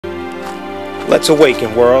Let's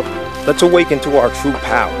awaken, world. Let's awaken to our true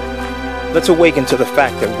power. Let's awaken to the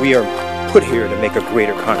fact that we are put here to make a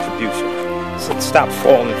greater contribution. So stop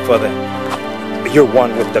falling for the you're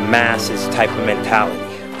one with the masses type of mentality.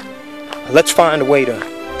 Let's find a way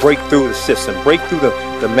to break through the system, break through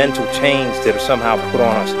the mental chains that are somehow put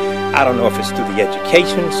on us. I don't know if it's through the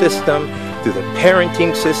education system, through the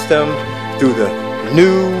parenting system, through the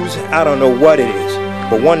news. I don't know what it is.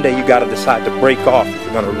 But one day you got to decide to break off if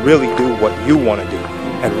you're going to really do what you want to do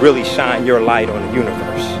and really shine your light on the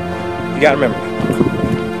universe. You got to remember,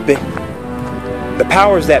 the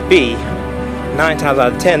powers that be, 9 times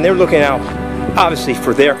out of 10, they're looking out obviously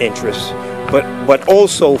for their interests, but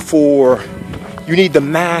also for, you need the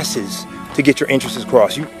masses to get your interests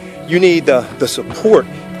across. You need the support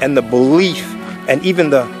and the belief and even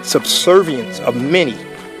the subservience of many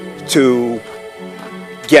to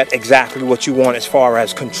get exactly what you want as far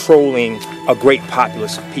as controlling a great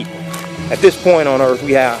populace of people. At this point on Earth,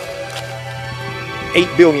 we have 8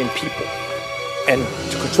 billion people. And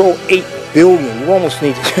to control 8 billion, you almost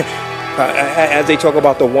need to, as they talk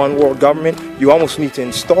about the one world government, you almost need to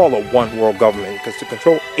install a one world government, because to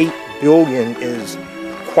control 8 billion is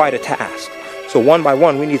quite a task. So one by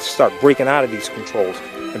one, we need to start breaking out of these controls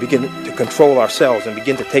and begin to control ourselves and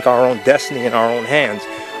begin to take our own destiny in our own hands.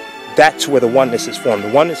 That's where the oneness is formed.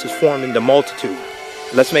 The oneness is formed in the multitude.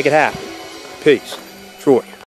 Let's make it happen. Peace. Troy.